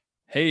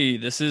Hey,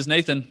 this is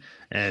Nathan.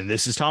 And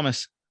this is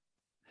Thomas.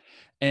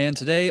 And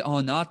today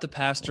on Not the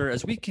Pastor,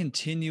 as we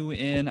continue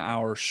in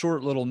our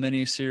short little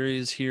mini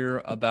series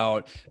here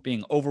about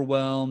being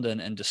overwhelmed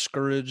and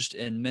discouraged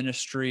in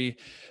ministry,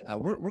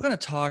 we're going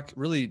to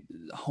really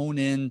hone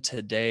in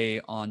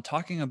today on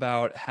talking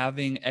about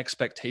having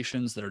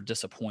expectations that are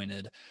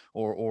disappointed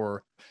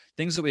or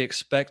things that we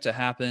expect to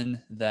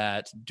happen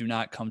that do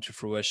not come to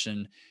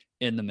fruition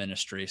in the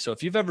ministry. So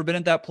if you've ever been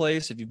at that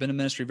place, if you've been in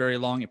ministry very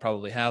long, you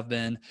probably have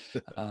been.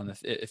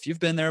 If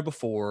you've been there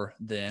before,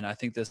 then I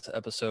think this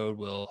episode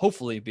will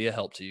hopefully be a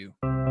help to you.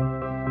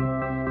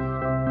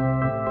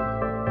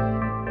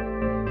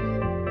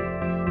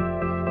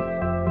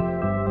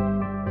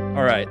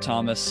 All right,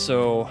 Thomas.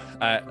 So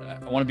I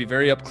want to be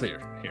very up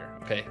clear here.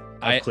 Okay. Up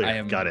I clear.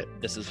 am. Got it.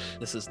 This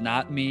is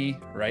not me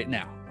right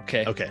now.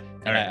 Okay. Okay.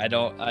 And All right. I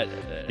don't.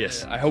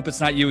 Yes. I hope it's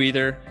not you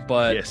either.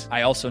 But Yes.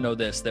 I also know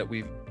this, that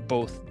we've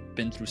both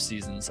been through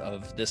seasons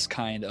of this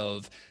kind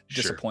of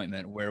Sure.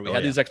 disappointment where we Oh,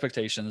 had yeah. these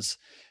expectations,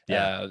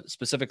 Yeah.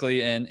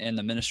 specifically in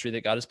the ministry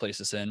that God has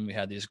placed us in. We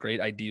had these great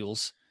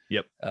ideals.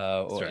 Yep.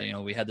 That's right.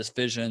 We had this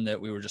vision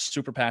that we were just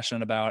super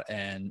passionate about,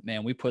 and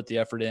man, we put the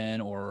effort in,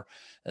 or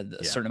a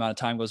Yeah. certain amount of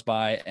time goes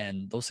by,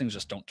 and those things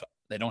just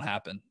they don't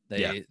happen.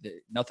 Yeah.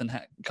 Nothing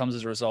comes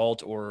as a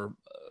result, or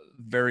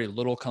very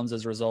little comes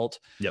as a result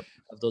Yep.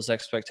 of those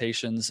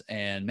expectations.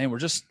 And man, we're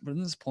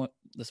in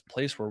this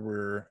place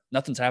where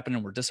nothing's happening,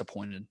 and we're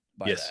disappointed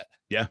by Yes. that.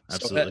 Yeah.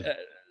 Absolutely. So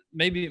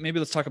maybe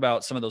let's talk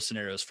about some of those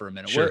scenarios for a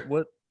minute. Sure.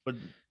 What would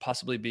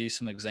possibly be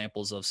some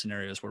examples of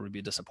scenarios where we'd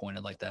be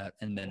disappointed like that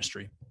in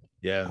ministry?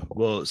 Yeah.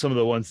 Well, some of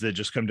the ones that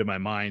just come to my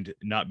mind,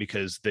 not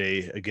because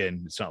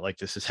it's not like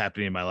this is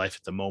happening in my life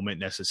at the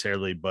moment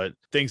necessarily, but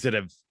things that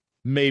have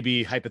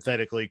maybe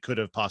hypothetically could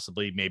have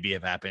possibly maybe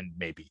have happened.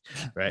 Maybe.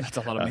 Right. That's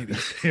a lot of maybe.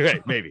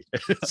 Right. Maybe.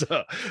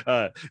 So,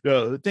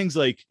 things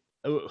like,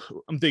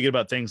 I'm thinking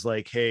about things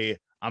like, hey,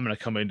 I'm going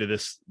to come into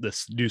this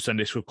new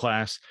Sunday school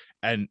class,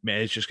 and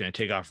man, it's just going to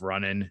take off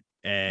running.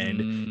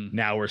 And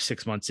now we're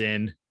 6 months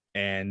in,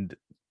 and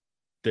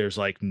there's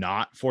like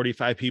not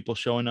 45 people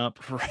showing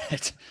up.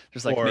 Right.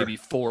 There's like maybe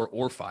 4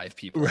 or 5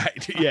 people.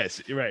 Right.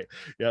 Yes. Right.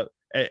 Yep.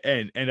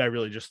 And I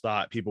really just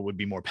thought people would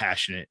be more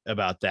passionate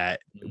about that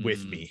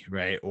with me.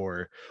 Right.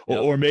 Or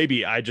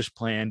maybe I just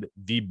planned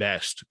the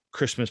best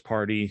Christmas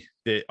party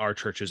that our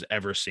church has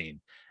ever seen,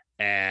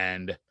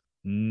 and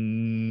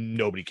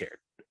nobody cared.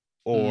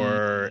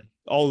 Or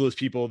all those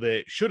people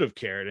that should have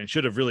cared and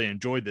should have really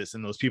enjoyed this,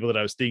 and those people that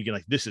I was thinking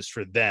like this is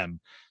for them,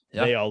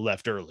 they all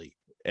left early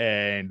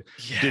and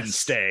didn't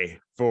stay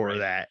for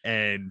that.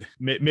 And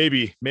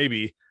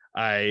maybe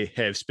I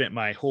have spent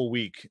my whole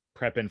week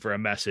prepping for a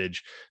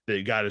message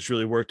that God has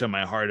really worked on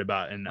my heart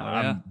about, and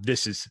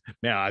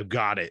I've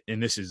got it,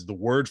 and this is the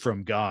word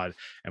from God,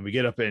 and we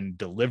get up and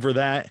deliver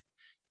that,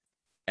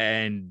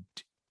 and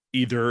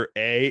either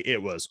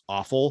it was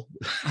awful,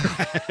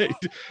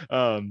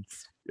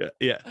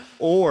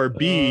 or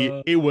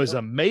B, it was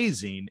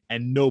amazing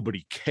and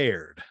nobody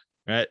cared.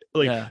 Right,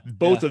 like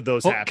both of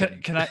those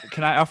happen. Can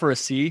I offer a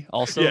C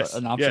also? Yes,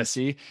 an option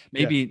C?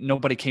 Maybe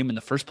nobody came in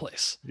the first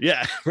place.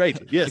 Yeah, right.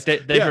 Yes,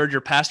 like they heard your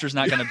pastor's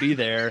not going to be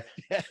there.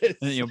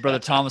 And, Brother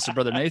Thomas or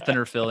Brother Nathan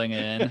are filling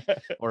in,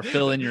 or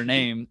fill in your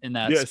name in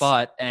that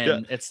spot,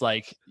 and it's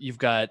like you've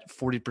got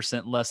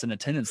 40% less in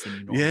attendance than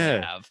you normally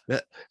have.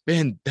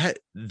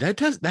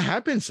 That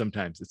happens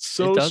sometimes. It's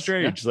so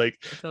strange.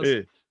 Like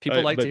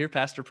people like to hear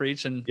pastor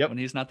preach, and when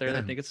he's not there,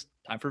 they think it's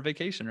time for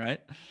vacation,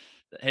 right?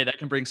 Hey, that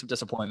can bring some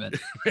disappointment.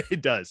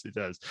 It does.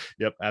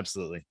 Yep,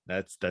 absolutely.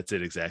 That's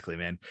it exactly,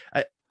 man.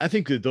 I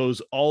think that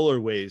those all are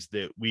ways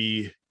that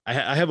I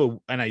have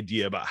an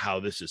idea about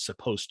how this is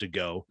supposed to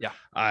go.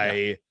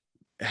 I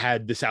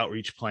had this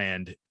outreach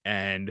planned,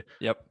 and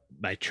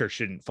my church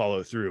didn't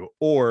follow through,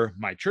 or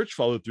my church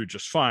followed through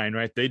just fine,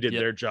 right? They did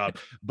their job.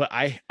 But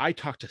I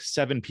talked to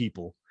 7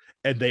 people,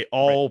 and they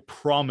all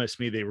promised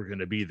me they were going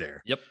to be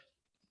there.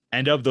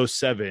 And of those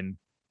 7,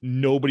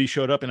 nobody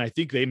showed up, and I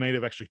think they might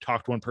have actually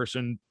talked one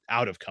person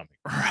out of coming.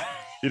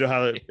 You know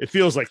how it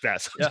feels like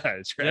that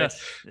sometimes, right?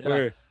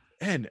 Where,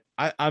 and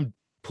I'm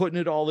putting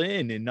it all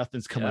in, and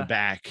nothing's coming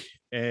back,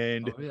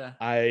 and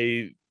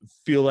I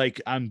feel like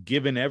I'm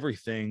giving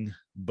everything,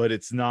 but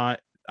it's not.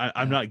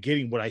 I'm not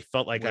getting what I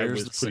felt like I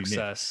was putting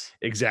success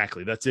in.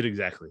 Exactly, that's it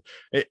exactly.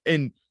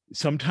 And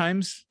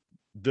sometimes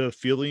the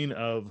feeling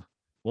of,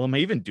 well, am I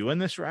even doing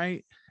this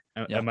right?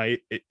 Am I?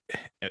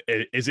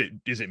 Is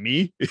it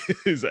me?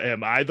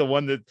 Am I the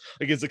one that,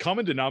 like, is the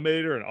common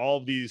denominator in all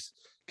of these?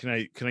 Can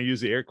I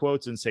use the air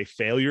quotes and say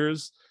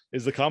failures?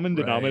 Is the common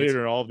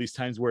denominator in all of these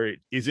times where it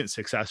isn't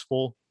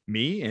successful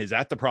me? Is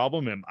that the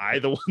problem? Am I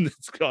the one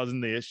that's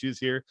causing the issues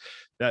here?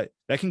 That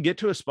can get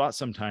to a spot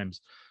sometimes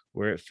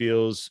where it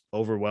feels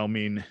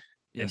overwhelming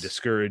and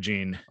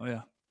discouraging.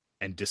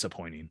 And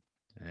disappointing.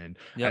 And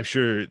I'm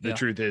sure the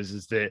truth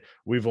is that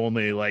we've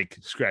only like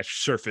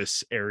scratched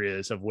surface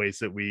areas of ways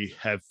that we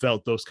have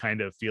felt those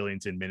kind of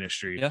feelings in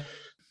ministry.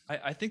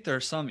 I think there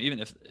are some, even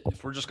if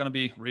we're just going to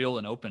be real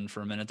and open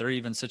for a minute, there are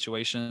even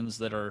situations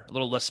that are a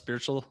little less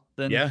spiritual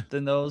than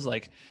those,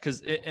 like,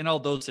 because in all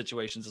those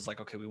situations, it's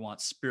like, okay, we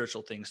want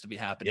spiritual things to be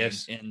happening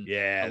Yes. in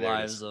Yeah, the there it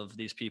lives is. of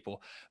these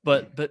people,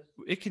 but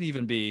it could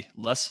even be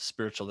less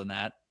spiritual than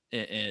that.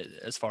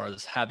 As far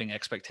as having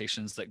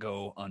expectations that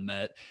go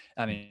unmet.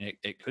 I mean,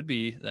 it could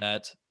be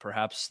that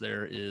perhaps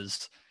there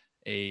is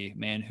a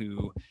man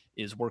who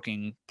is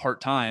working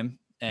part-time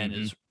and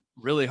Mm-hmm. is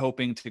really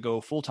hoping to go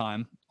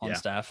full-time on Yeah.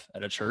 staff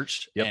at a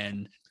church, Yep.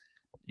 and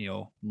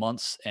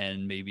months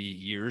and maybe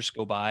years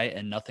go by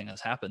and nothing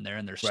has happened there,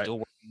 and they're Right. still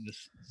working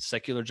this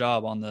secular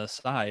job on the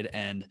side,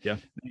 and Yeah.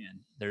 man,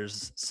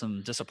 there's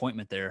some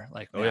disappointment there,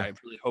 like, Oh man, yeah. I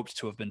really hoped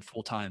to have been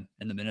full-time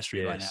in the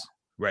ministry by now. Yes.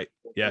 Right.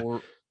 Yeah.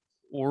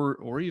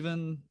 Or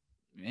even,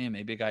 man,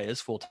 maybe a guy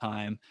is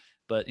full-time,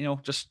 but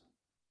just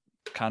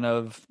kind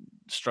of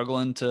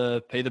struggling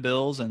to pay the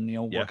bills, and Yeah.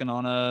 working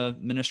on a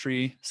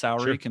ministry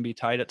salary Sure. can be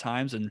tight at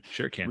times, and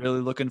Sure can.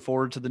 really looking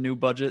forward to the new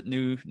budget,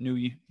 new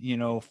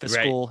Right.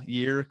 fiscal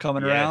year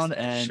coming Yes. around,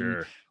 and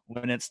Sure.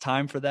 when it's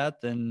time for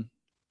that, then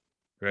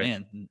Right.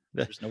 man, Uh,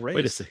 there's no Wait a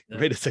raise. second.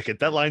 Wait a second.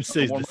 That line No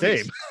stays more the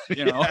same. monies,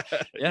 you know?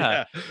 Yeah.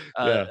 Yeah.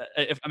 Yeah.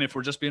 Yeah. If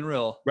we're just being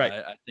real, Right.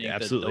 I think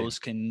that Absolutely. those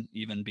can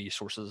even be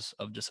sources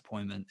of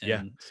disappointment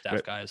Yeah. in staff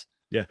Right. guys.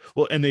 Yeah.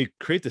 Well, and they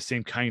create the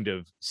same kind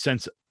of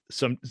sense.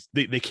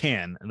 They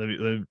can, and let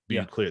me be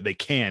Yeah. clear, they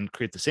can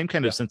create the same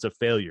kind of Yeah. sense of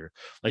failure.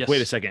 Like, wait a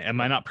Yes. second,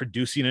 am I not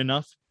producing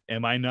enough?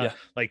 Am I not Yeah.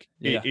 like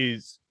Yeah.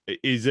 is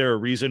there a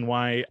reason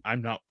why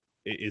I'm not,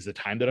 is the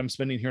time that I'm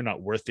spending here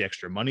not worth the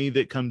extra money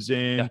that comes Yeah.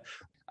 in?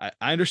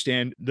 I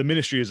understand the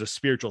ministry is a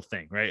spiritual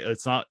thing, right?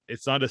 It's not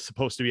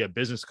supposed to be a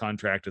business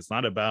contract. It's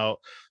not about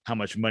how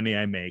much money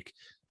I make,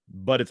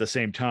 but at the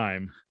same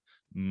time,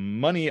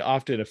 money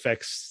often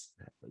affects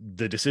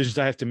the decisions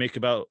I have to make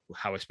about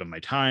how I spend my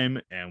time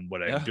and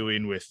what I'm Yeah.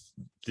 doing with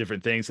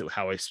different things.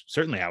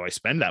 Certainly how I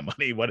spend that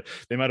money, what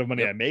the amount of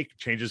money Yep. I make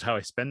changes how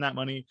I spend that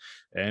money.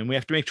 And we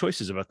have to make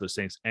choices about those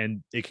things.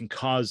 And it can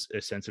cause a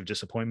sense of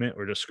disappointment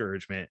or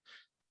discouragement.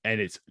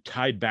 And it's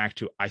tied back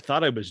to, I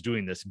thought I was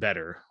doing this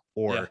better,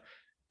 Yeah. or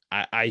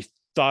I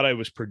thought I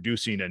was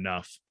producing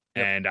enough,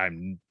 Yep.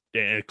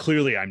 and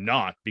clearly I'm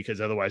not, because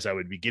otherwise I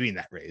would be getting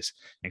that raise.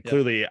 And Yep.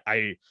 clearly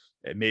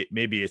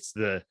maybe it's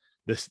the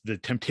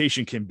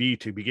temptation can be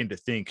to begin to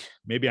think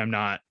maybe I'm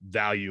not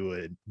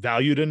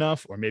valued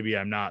enough, or maybe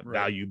I'm not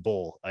Right.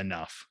 valuable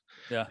enough.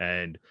 Yeah.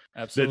 And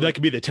Absolutely. that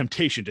could be the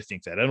temptation to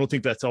think that. I don't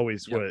think that's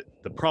always Yep.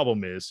 what the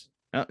problem is.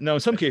 Now, in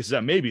some cases,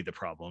 that may be the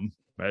problem,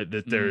 right?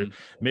 That there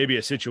may be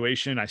a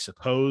situation, I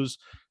suppose.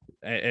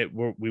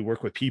 We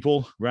work with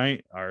people,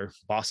 right? Our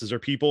bosses are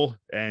people.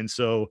 And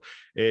so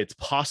it's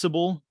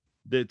possible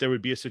that there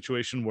would be a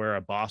situation where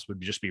a boss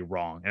would just be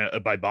wrong.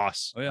 By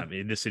boss, Oh, yeah. I mean,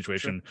 in this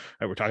situation,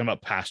 Sure. we're talking about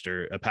a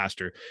pastor.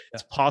 Yeah.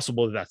 It's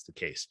possible that that's the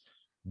case.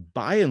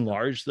 By and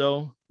large,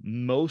 though,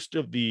 most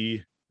of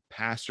the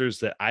pastors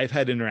that I've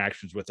had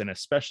interactions with, and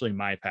especially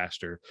my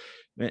pastor,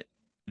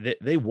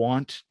 they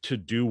want to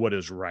do what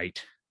is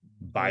right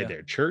by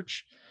their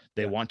church.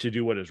 They want to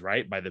do what is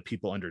right by the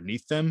people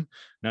underneath them.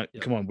 Now,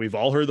 come on, we've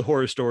all heard the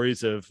horror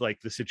stories of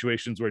like the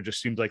situations where it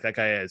just seems like that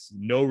guy has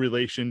no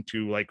relation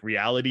to like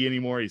reality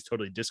anymore. He's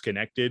totally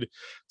disconnected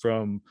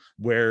from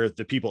where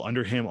the people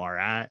under him are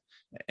at.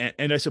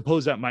 And I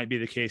suppose that might be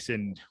the case.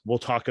 And we'll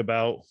talk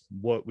about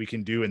what we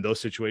can do in those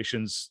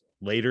situations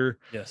later.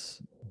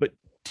 Yes. But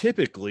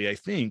typically, I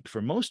think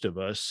for most of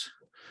us,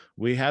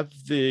 we have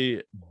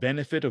the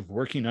benefit of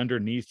working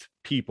underneath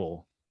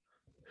people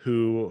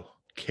who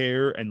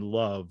care and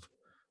love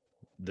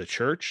the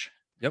church.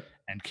 Yep.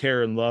 And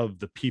care and love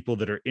the people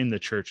that are in the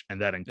church,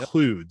 and that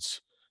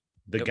includes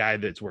the guy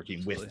that's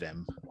working with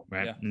them,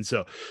 right? Yeah. And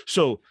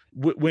so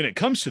when it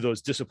comes to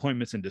those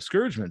disappointments and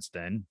discouragements,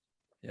 then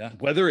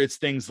whether it's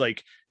things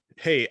like,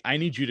 hey, I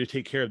need you to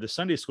take care of the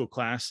Sunday school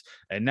class,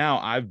 and now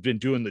I've been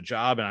doing the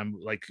job and I'm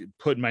like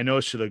putting my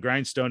nose to the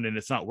grindstone and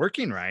it's not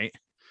working right.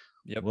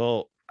 Yep.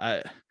 Well,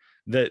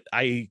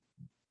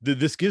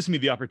 this gives me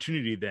the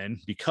opportunity then,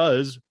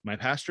 because my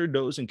pastor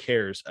knows and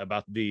cares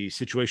about the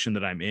situation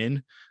that I'm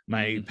in.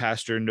 My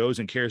pastor knows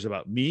and cares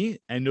about me,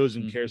 and knows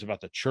and cares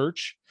about the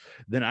church.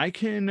 Then I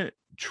can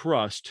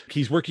trust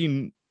he's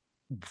working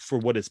for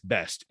what is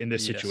best in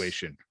this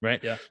situation,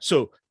 right? Yeah.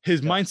 So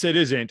his mindset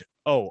isn't,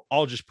 oh,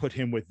 I'll just put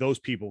him with those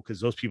people because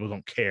those people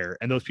don't care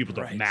and those people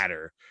don't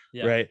matter,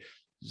 right?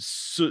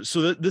 So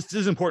this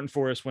is important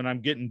for us when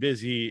I'm getting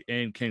busy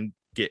and can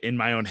get in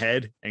my own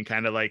head and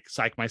kind of like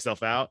psych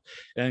myself out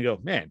and go,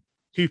 man,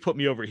 he put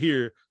me over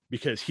here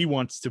because he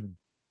wants to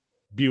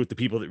be with the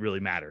people that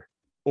really matter,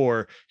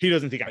 or he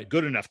doesn't think I'm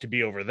good enough to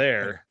be over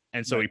there.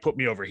 And so he put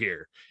me over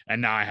here,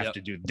 and now I have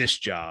to do this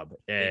job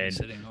and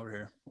sitting over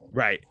here.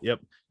 Right.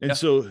 Yep. And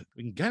so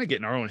we can kind of get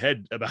in our own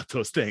head about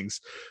those things,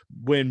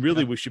 when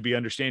really we should be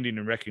understanding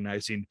and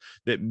recognizing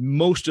that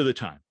most of the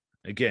time,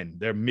 again,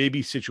 there may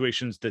be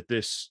situations that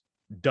this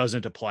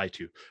doesn't apply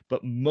to,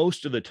 but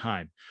most of the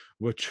time,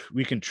 which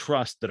we can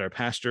trust that our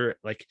pastor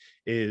like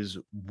is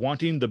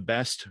wanting the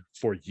best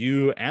for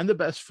you and the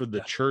best for the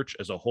church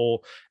as a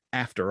whole,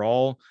 after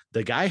all,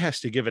 the guy has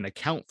to give an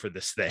account for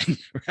this thing,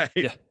 right?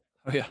 Yeah.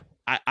 Oh yeah.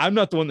 I'm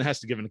not the one that has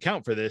to give an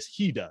account for this.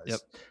 He does. Yep.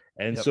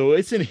 And so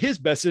it's in his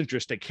best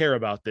interest to care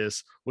about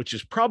this, which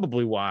is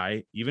probably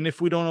why, even if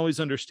we don't always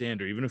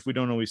understand, or even if we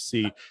don't always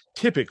see,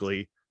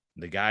 typically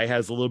the guy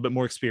has a little bit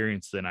more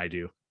experience than I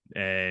do.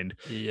 And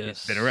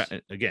it's been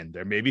around. Again,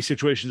 there may be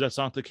situations that's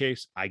not the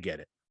case. I get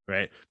it.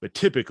 Right. But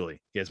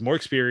typically he has more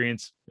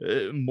experience,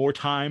 more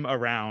time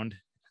around.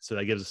 So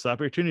that gives us the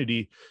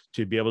opportunity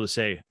to be able to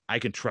say, I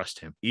can trust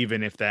him,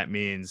 even if that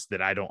means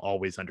that I don't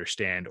always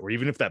understand, or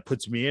even if that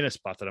puts me in a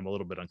spot that I'm a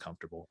little bit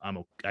uncomfortable.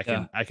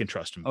 I can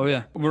trust him. Oh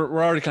yeah.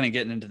 We're already kind of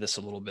getting into this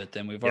a little bit.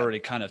 Then we've already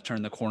kind of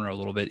turned the corner a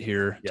little bit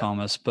here,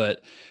 Thomas,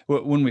 but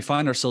when we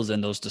find ourselves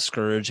in those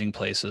discouraging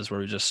places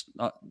where we just,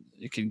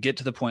 it can get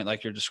to the point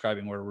like you're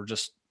describing, where we're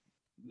just,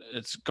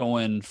 it's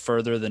going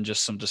further than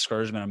just some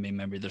discouragement. I mean,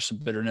 maybe there's some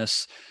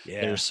bitterness.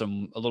 There's a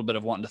little bit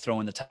of wanting to throw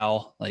in the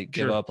towel, like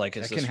give up, like,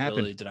 is this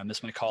really, did I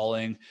miss my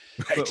calling?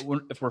 Right.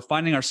 But if we're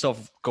finding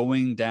ourselves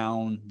going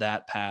down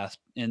that path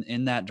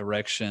in that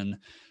direction,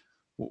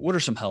 what are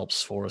some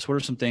helps for us? What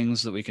are some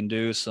things that we can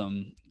do?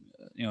 Some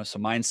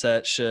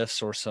mindset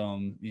shifts, or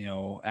some,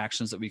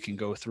 actions that we can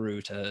go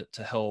through to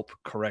help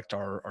correct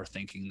our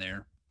thinking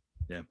there.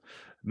 Yeah,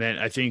 man.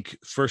 I think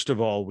first of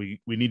all, we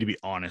need to be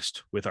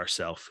honest with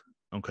ourselves.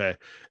 Okay.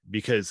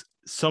 Because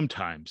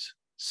sometimes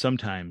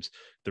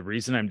the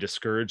reason I'm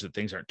discouraged that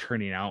things aren't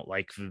turning out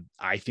like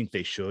I think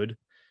they should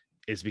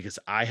is because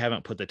I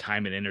haven't put the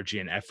time and energy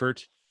and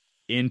effort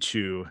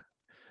into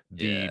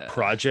the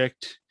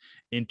project,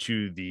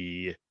 into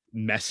the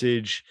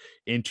message,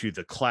 into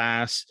the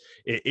class,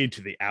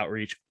 into the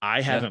outreach.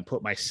 I haven't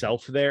put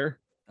myself there.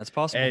 That's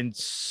possible. And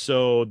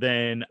so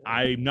then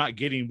I'm not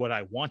getting what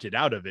I wanted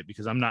out of it,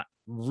 because I'm not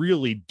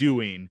really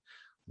doing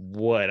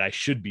what I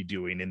should be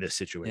doing in this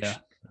situation. Yeah.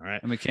 All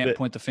right. And we can't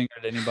point the finger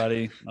at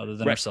anybody other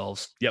than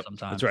ourselves. Yep.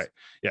 Sometimes. That's right.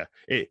 Yeah.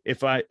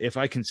 If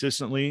I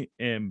consistently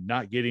am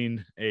not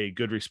getting a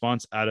good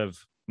response out of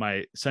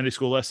my Sunday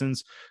school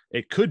lessons,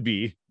 it could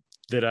be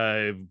that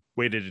I've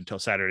waited until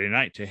Saturday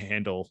night to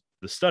handle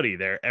the study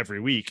there every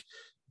week,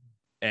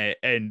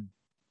 and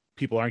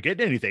people aren't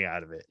getting anything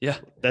out of it. Yeah.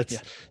 That's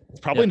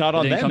probably not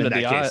on them come in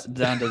to that case.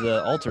 Down to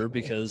the altar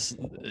because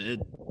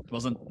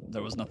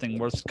there was nothing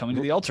worth coming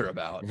to the altar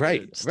about.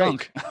 Right. It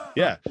stunk. Right.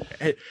 Yeah.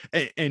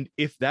 And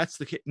if that's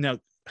the case, now,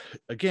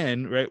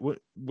 again, right,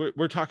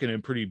 we're talking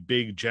in pretty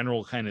big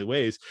general kind of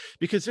ways,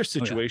 because there's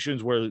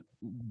situations where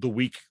the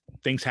week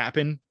things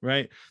happen,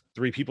 right?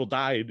 3 people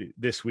died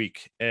this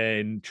week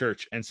in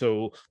church, and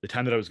so the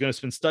time that I was going to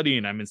spend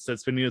studying, I'm instead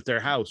spending at their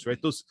house,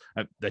 right? Those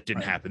that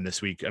didn't happen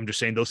this week. I'm just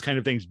saying those kind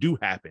of things do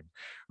happen,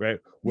 right?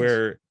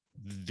 Where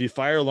the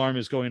fire alarm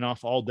is going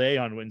off all day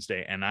on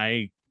Wednesday, and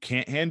I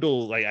can't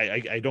handle, like,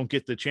 I don't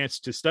get the chance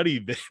to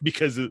study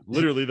because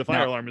literally the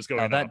fire alarm is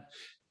going off.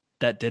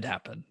 That did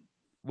happen.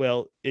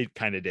 Well, it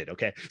kind of did.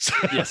 Okay. So,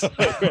 yes.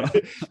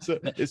 So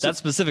that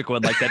specific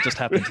one, like, that just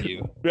happened to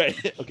you. Right.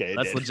 Okay.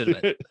 That's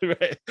legitimate.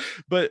 Right.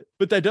 But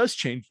that does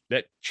change.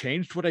 That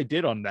changed what I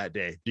did on that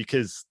day,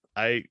 because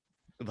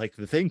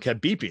the thing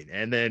kept beeping,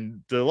 and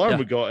then the alarm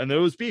would go, and it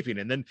was beeping.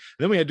 And then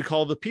we had to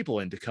call the people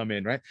in to come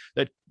in. Right.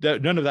 That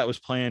none of that was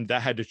planned.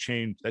 That had to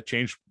change. That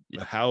changed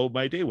how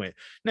my day went.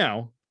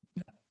 Now,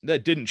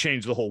 that didn't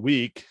change the whole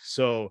week.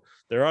 So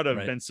there ought to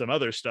have been some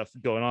other stuff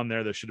going on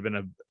there. There should have been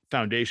a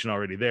foundation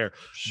already there.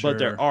 Sure. But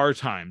there are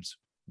times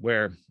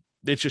where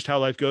it's just how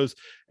life goes.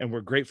 And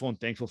we're grateful and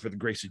thankful for the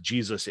grace of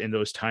Jesus in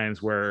those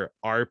times where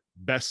our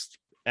best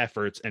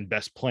efforts and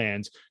best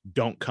plans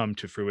don't come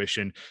to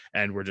fruition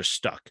and we're just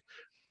stuck.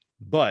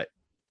 But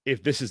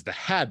if this is the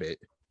habit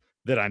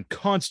that I'm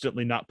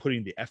constantly not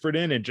putting the effort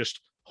in and just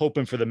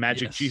hoping for the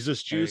magic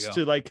Jesus juice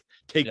to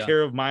take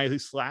care of my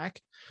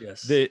slack,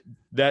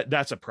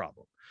 that's a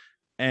problem.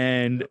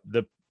 And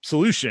the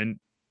solution,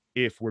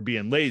 if we're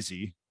being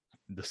lazy,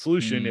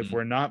 if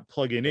we're not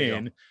plugging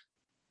in,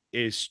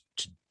 is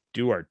to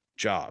do our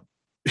job.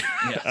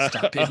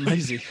 Stop being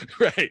lazy.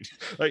 Right.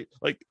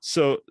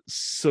 So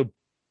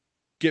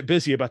get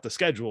busy about the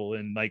schedule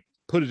and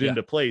put it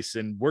into place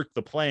and work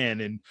the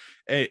plan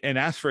and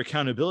ask for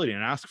accountability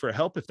and ask for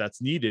help if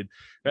that's needed.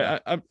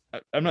 I'm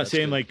not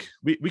saying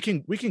good.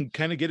 We can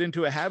kind of get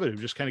into a habit of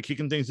just kind of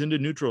kicking things into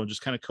neutral and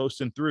just kind of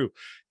coasting through.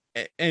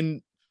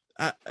 And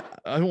I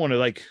don't want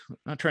to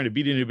not trying to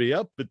beat anybody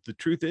up, but the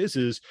truth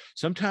is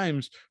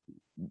sometimes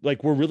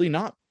we're really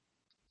not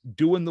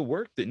doing the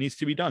work that needs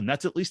to be done.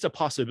 That's at least a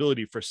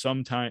possibility for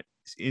sometimes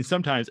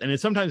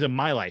in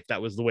my life.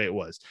 That was the way it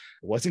was.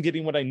 I wasn't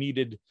getting what I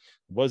needed,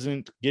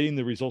 wasn't getting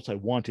the results I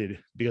wanted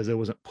because I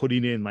wasn't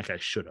putting in like I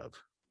should have.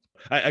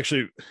 I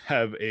actually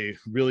have a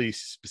really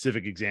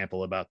specific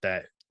example about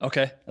that.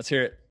 Okay, let's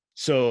hear it.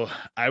 So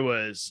I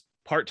was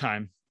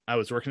part-time. I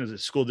was working as a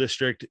school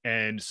district.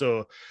 And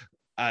so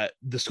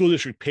the school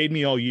district paid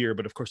me all year,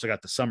 but of course I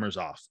got the summers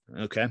off.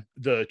 Okay.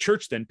 The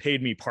church then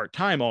paid me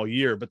part-time all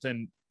year, but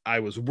then I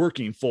was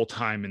working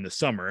full-time in the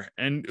summer,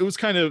 and it was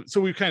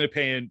we kind of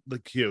paying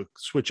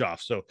switch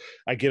off. So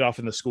I get off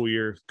in the school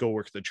year, go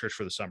work at the church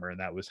for the summer. And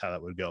that was how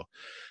that would go.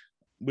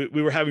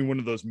 we were having one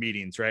of those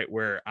meetings, right,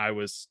 where I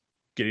was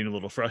getting a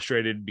little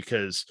frustrated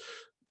because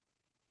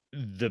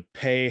the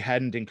pay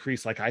hadn't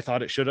increased like I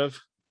thought it should have.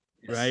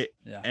 Yes. Right.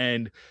 Yeah.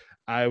 And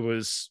I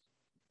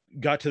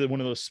got to one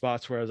of those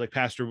spots where I was like,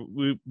 Pastor,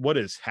 what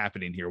is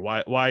happening here?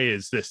 Why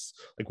is this,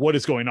 like, what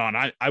is going on?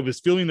 I was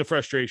feeling the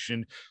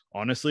frustration.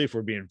 Honestly, if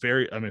we're being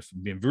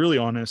really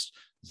honest,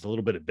 there's a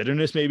little bit of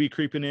bitterness maybe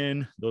creeping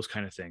in, those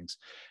kind of things.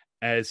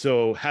 And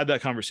so had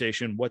that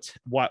conversation.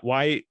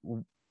 Why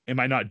am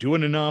I not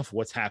doing enough?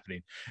 What's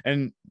happening?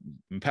 And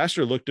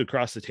Pastor looked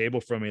across the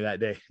table from me that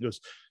day. He goes,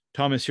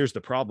 Thomas, here's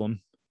the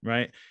problem,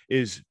 right?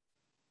 Is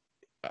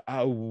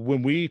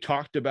when we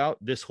talked about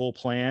this whole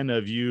plan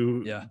of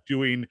you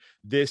doing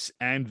this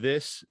and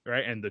this,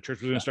 right, and the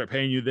church was going to start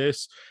paying you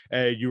this,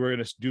 you were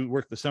going to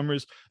work the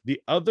summers. The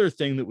other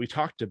thing that we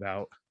talked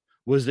about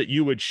was that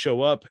you would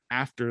show up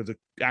after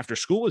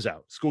school was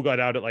out. School got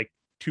out at like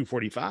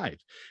 2:45,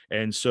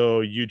 and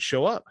so you'd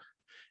show up,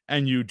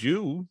 and you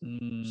do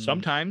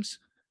sometimes,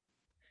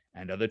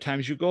 and other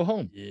times you go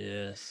home.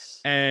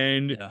 Yes,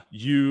 and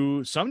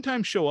you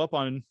sometimes show up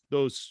on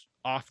those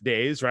off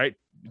days, right?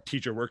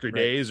 Teacher worker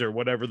days or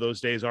whatever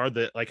those days are,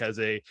 that like as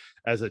a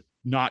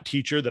not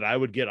teacher that I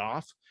would get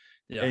off.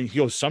 And he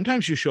goes,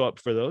 sometimes you show up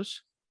for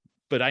those,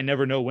 but I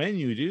never know when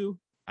you do.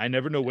 I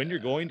never know when you're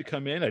going to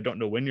come in. I don't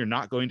know when you're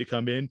not going to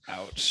come in.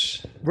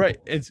 Ouch. Right.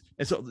 And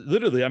so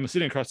literally I'm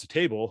sitting across the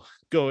table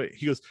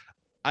he goes,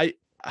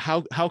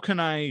 how can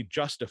I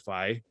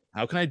justify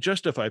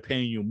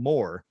paying you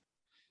more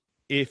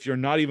if you're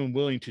not even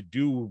willing to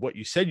do what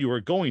you said you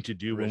were going to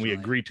do when we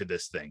agreed to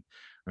this thing?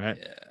 Right.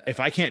 Yeah. If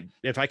I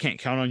can't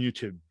count on you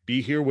to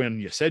be here when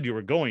you said you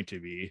were going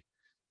to be,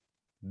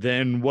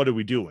 then what are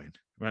we doing?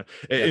 Right.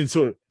 Yeah. And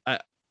so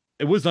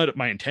it was not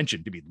my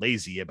intention to be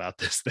lazy about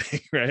this thing.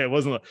 Right. It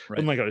wasn't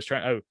like I was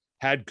trying. I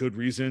had good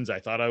reasons.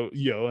 I thought I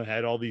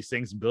had all these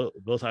things built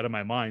out of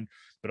my mind,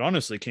 but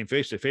honestly came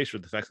face to face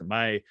with the fact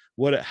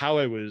that how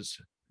I was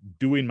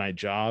doing my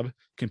job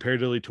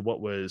comparatively to what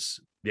was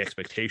the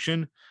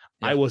expectation.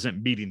 I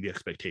wasn't meeting the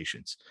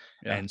expectations.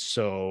 And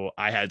so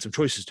I had some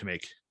choices to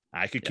make.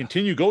 I could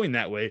continue going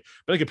that way,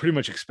 but I could pretty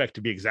much expect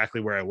to be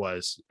exactly where I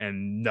was,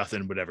 and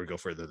nothing would ever go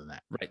further than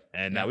that. Right.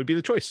 And that would be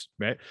the choice.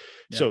 Right.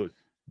 Yeah. So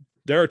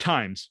there are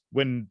times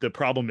when the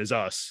problem is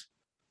us.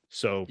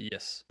 So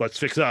let's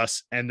fix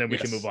us, and then we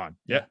can move on.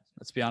 Yeah.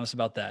 Let's be honest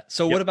about that.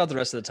 So what about the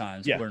rest of the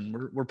times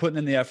when we're putting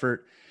in the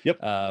effort? Yep.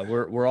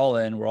 We're all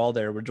in, we're all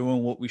there. We're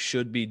doing what we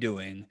should be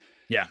doing.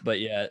 Yeah. But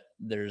yet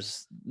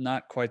there's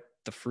not quite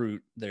the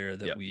fruit there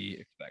that we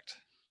expect.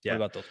 Yeah. What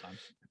about those times?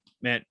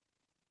 Man,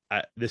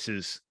 this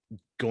is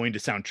going to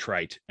sound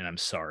trite, and I'm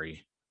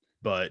sorry,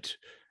 but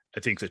I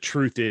think the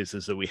truth is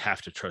that we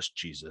have to trust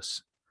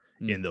Jesus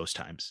in those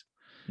times.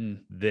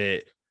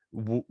 That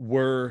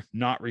we're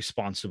not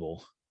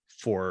responsible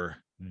for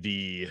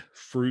the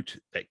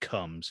fruit that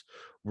comes.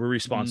 We're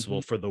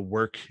responsible for the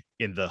work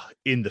in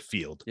the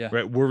field.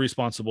 Right. We're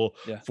responsible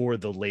for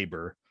the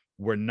labor.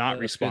 We're not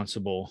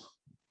responsible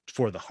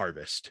for the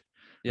harvest.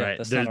 Right.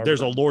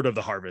 There's a Lord of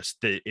the harvest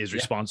that is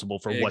responsible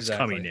for what's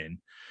coming in.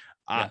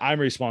 I'm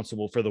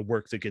responsible for the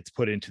work that gets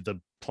put into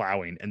the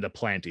plowing and the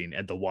planting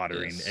and the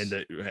watering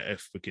and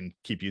if we can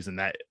keep using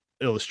that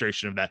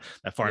illustration of that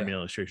farming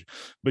illustration.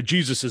 But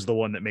Jesus is the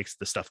one that makes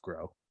the stuff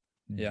grow.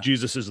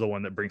 Jesus is the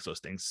one that brings those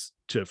things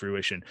to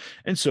fruition.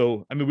 And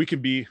so, I mean, we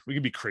can be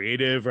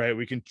creative, right?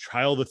 We can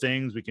try all the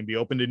things, we can be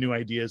open to new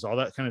ideas, all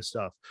that kind of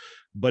stuff.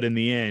 But in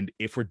the end,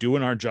 if we're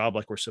doing our job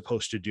like we're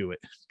supposed to do it,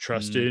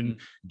 trusting,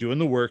 doing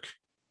the work,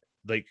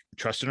 like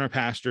trusting our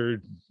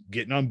pastor,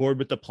 getting on board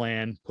with the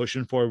plan,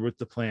 pushing forward with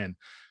the plan,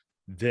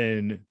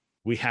 then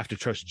we have to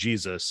trust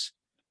Jesus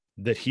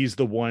that he's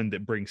the one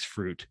that brings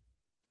fruit.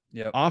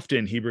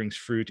 Often he brings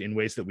fruit in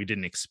ways that we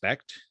didn't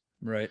expect.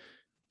 Right.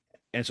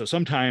 And so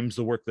sometimes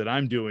the work that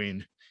I'm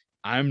doing,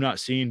 I'm not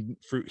seeing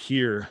fruit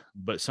here,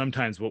 but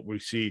sometimes what we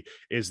see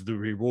is the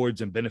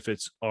rewards and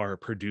benefits are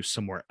produced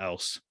somewhere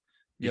else,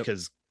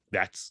 because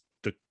that's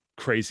the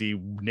crazy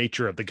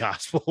nature of the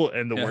gospel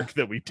and the work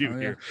that we do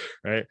here.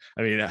 Right.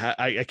 I mean,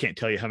 I can't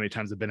tell you how many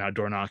times I've been out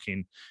door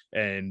knocking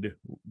and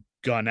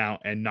gone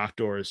out and knocked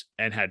doors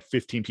and had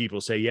 15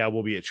 people say, yeah,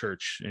 we'll be at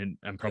church. And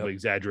I'm probably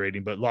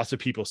exaggerating, but lots of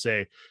people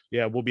say,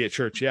 yeah, we'll be at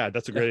church. Yeah,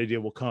 that's a great idea.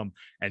 We'll come.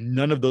 And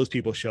none of those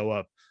people show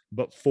up,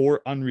 but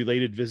 4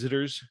 unrelated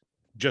visitors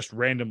just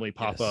randomly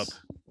pop up.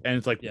 And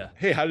it's like,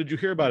 hey, how did you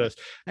hear about us?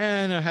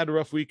 And I had a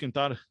rough week and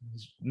thought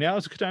now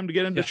is a good time to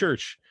get into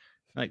church.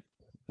 Like,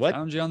 what?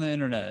 Found you on the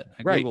internet.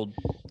 I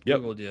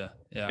Googled you.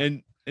 Yeah.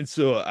 And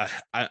so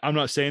I'm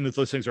not saying that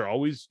those things are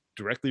always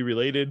directly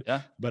related,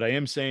 but I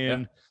am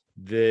saying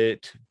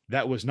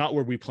that was not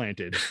where we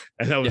planted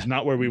and that was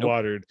not where we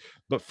watered,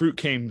 but fruit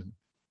came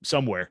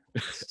somewhere.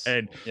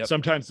 And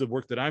sometimes the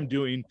work that I'm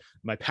doing,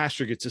 my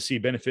pastor gets to see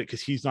benefit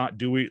because he's not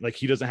doing, like,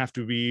 he doesn't have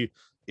to be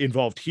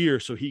involved here,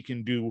 so he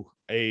can do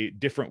a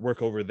different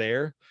work over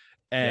there.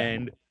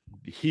 And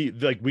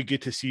we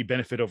get to see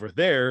benefit over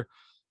there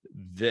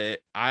that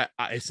I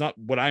it's not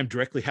what I'm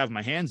directly have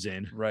my hands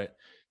in. Right.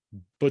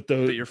 but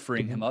you're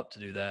freeing him up to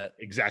do that.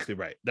 Exactly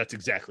right. That's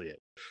exactly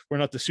it. We're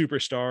not the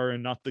superstar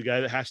and not the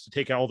guy that has to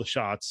take all the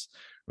shots,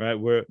 right?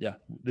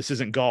 This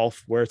isn't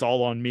golf where it's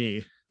all on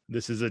me.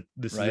 This is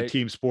a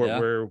team sport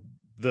where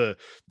the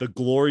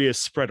glory is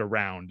spread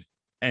around,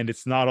 and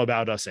it's not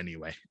about us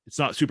anyway. It's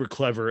not super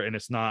clever and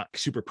it's not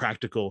super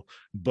practical,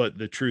 but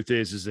the truth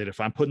is that if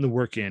I'm putting the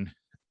work in,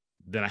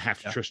 then I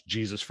have to trust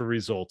Jesus for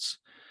results.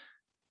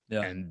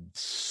 Yeah. And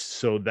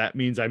so that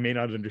means I may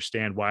not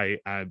understand why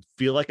I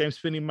feel like I'm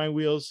spinning my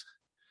wheels,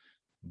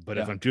 but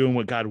if I'm doing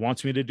what God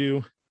wants me to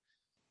do,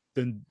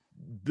 then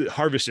the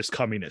harvest is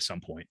coming at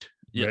some point.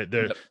 Right?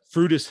 The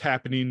fruit is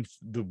happening.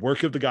 The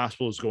work of the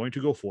gospel is going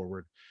to go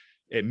forward.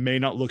 It may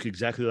not look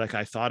exactly like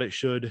I thought it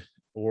should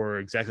or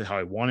exactly how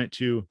I want it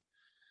to.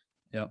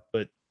 Yeah.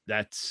 But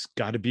that's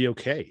got to be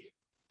okay,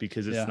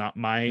 because it's not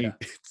my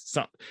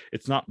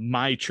it's not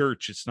my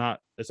church. It's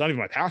not even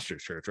my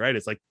pastor's church, right?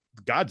 It's like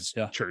God's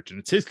church, and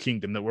it's his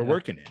kingdom that we're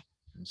working in.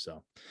 And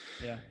so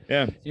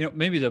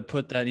maybe to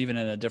put that even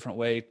in a different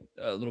way,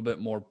 a little bit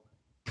more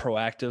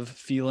proactive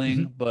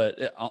feeling, but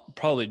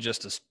probably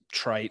just as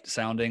trite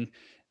sounding,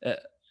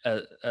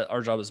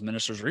 our job as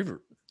ministers,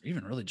 or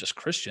even really just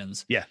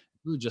Christians,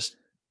 really just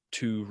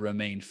to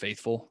remain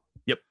faithful.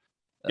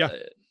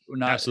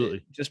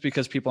 Absolutely. Just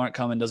because people aren't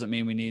coming doesn't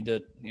mean we need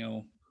to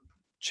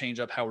change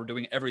up how we're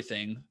doing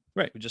everything.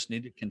 Right. We just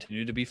need to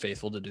continue to be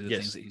faithful to do the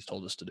things that he's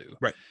told us to do.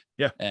 Right.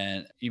 Yeah.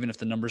 And even if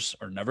the numbers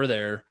are never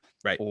there,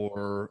 right,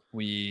 or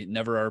we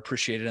never are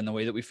appreciated in the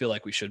way that we feel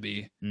like we should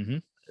be,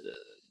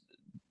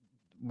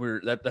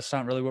 that's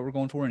not really what we're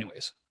going for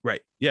anyways.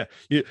 Right. Yeah.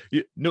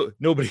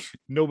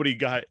 Nobody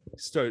got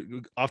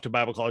started off to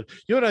Bible college.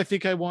 You know what I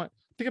think I want?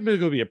 I think I'm going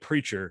to go be a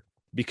preacher,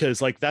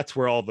 because like that's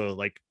where all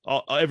the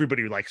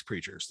everybody likes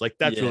preachers. Like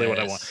that's really what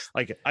I want.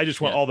 Like I just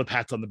want all the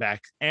pats on the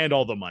back and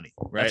all the money.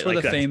 Right. That's where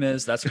the fame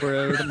is. That's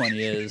where the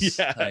money is.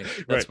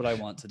 That's what I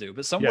want to do.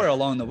 But somewhere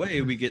along the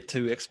way, we get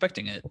to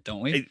expecting it,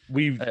 don't we?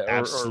 We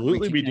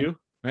absolutely we do.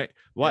 Right.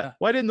 Why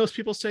didn't those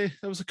people say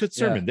that was a good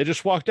sermon? They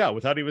just walked out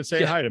without even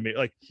saying hi to me.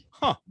 Like,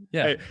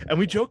 Yeah. And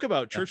we joke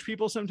about church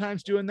people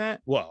sometimes doing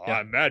that. Well,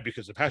 I'm mad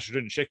because the pastor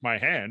didn't shake my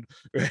hand.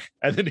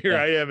 And then here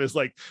I am as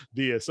like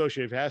the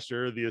associate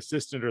pastor, the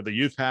assistant, or the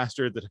youth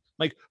pastor, that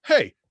like,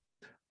 hey,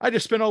 I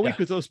just spent all week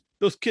with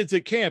those kids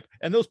at camp,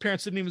 and those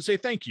parents didn't even say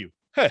thank you.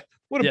 Hey,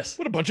 what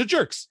a bunch of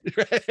jerks.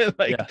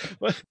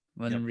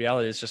 When in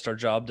reality, it's just our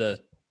job to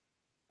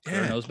put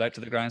our nose back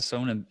to the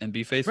grindstone and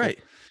be faithful. Right.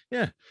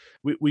 Yeah.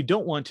 We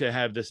don't want to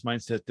have this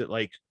mindset that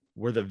like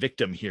we're the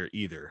victim here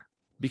either,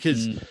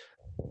 because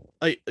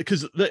I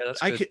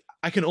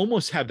can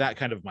almost have that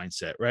kind of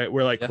mindset, right?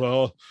 We're like,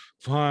 well,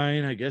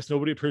 fine, I guess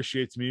nobody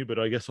appreciates me, but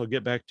I guess I'll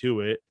get back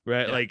to it.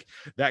 Right. Like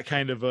that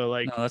kind of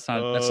no, that's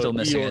still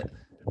missing it.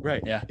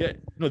 Right. Yeah.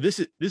 No, this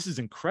is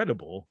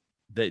incredible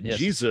that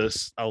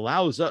Jesus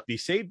allows us, the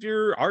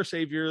Savior, our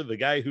Savior, the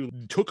guy who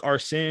took our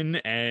sin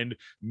and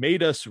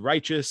made us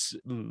righteous,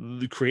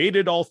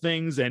 created all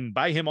things, and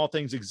by him all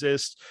things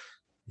exist.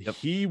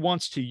 He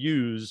wants to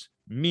use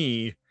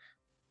me,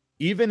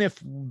 even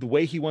if the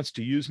way he wants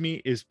to use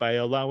me is by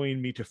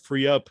allowing me to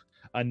free up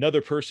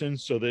another person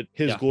so that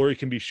his glory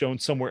can be shown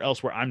somewhere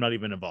else where I'm not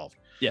even involved.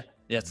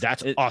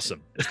 That's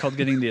awesome. It's called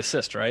getting the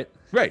assist, right?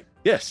 Right.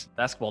 Yes.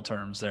 Basketball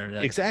terms there.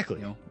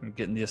 Exactly.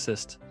 Getting the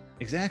assist.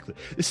 Exactly.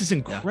 This is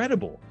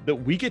incredible that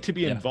we get to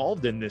be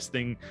involved in this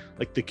thing,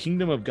 like the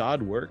kingdom of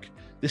God work.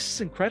 This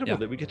is incredible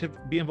that we get to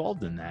be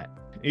involved in that.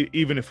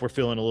 Even if we're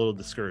feeling a little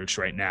discouraged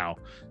right now,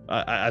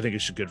 I think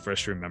it's good for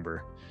us to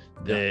remember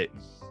that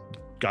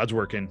God's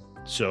working.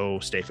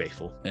 So stay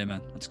faithful. Amen.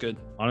 That's good.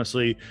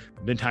 Honestly,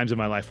 been times in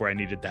my life where I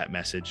needed that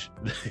message.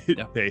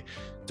 Hey,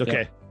 it's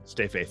okay.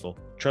 Stay faithful.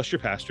 Trust your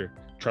pastor.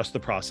 Trust the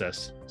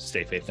process.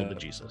 Stay faithful to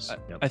Jesus.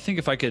 I think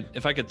if I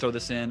could throw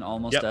this in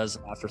almost as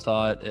an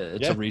afterthought,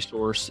 it's a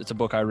resource. It's a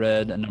book I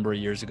read a number of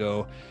years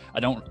ago. I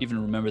don't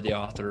even remember the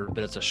author,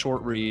 but it's a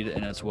short read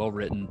and it's well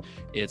written.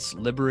 It's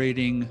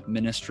Liberating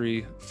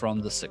Ministry from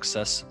the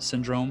Success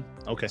Syndrome.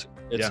 Okay.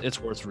 It's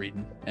worth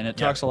reading, and it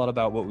talks a lot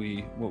about what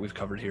we've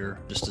covered here,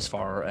 just as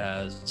far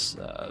as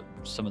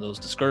some of those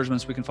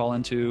discouragements we can fall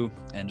into,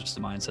 and just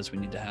the mindsets we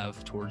need to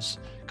have towards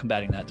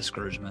combating that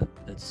discouragement.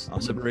 It's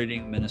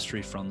Liberating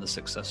Ministry from the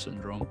Success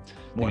Syndrome.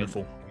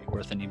 Wonderful.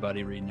 Worth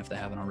anybody reading if they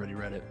haven't already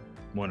read it.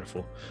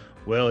 Wonderful.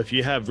 Well, if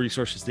you have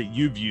resources that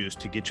you've used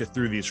to get you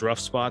through these rough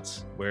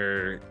spots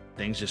where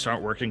things just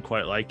aren't working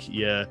quite like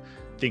you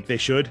think they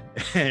should,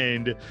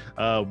 and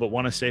but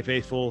want to stay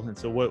faithful, and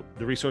so what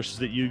the resources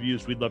that you've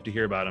used, we'd love to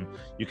hear about them.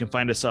 You can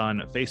find us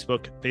on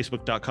Facebook,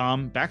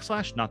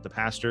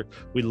 facebook.com/notthepastor.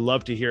 We'd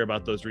love to hear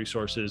about those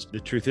resources. The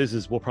truth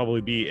is we'll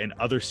probably be in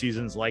other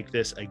seasons like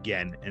this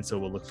again, and so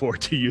we'll look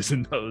forward to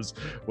using those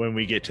when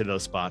we get to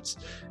those spots.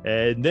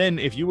 And then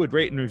if you would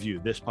rate and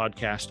review this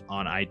podcast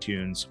on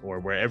iTunes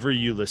or wherever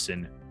you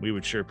listen, we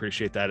would sure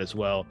appreciate that as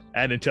well.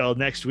 And until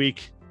next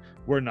week,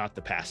 we're not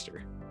the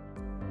pastor.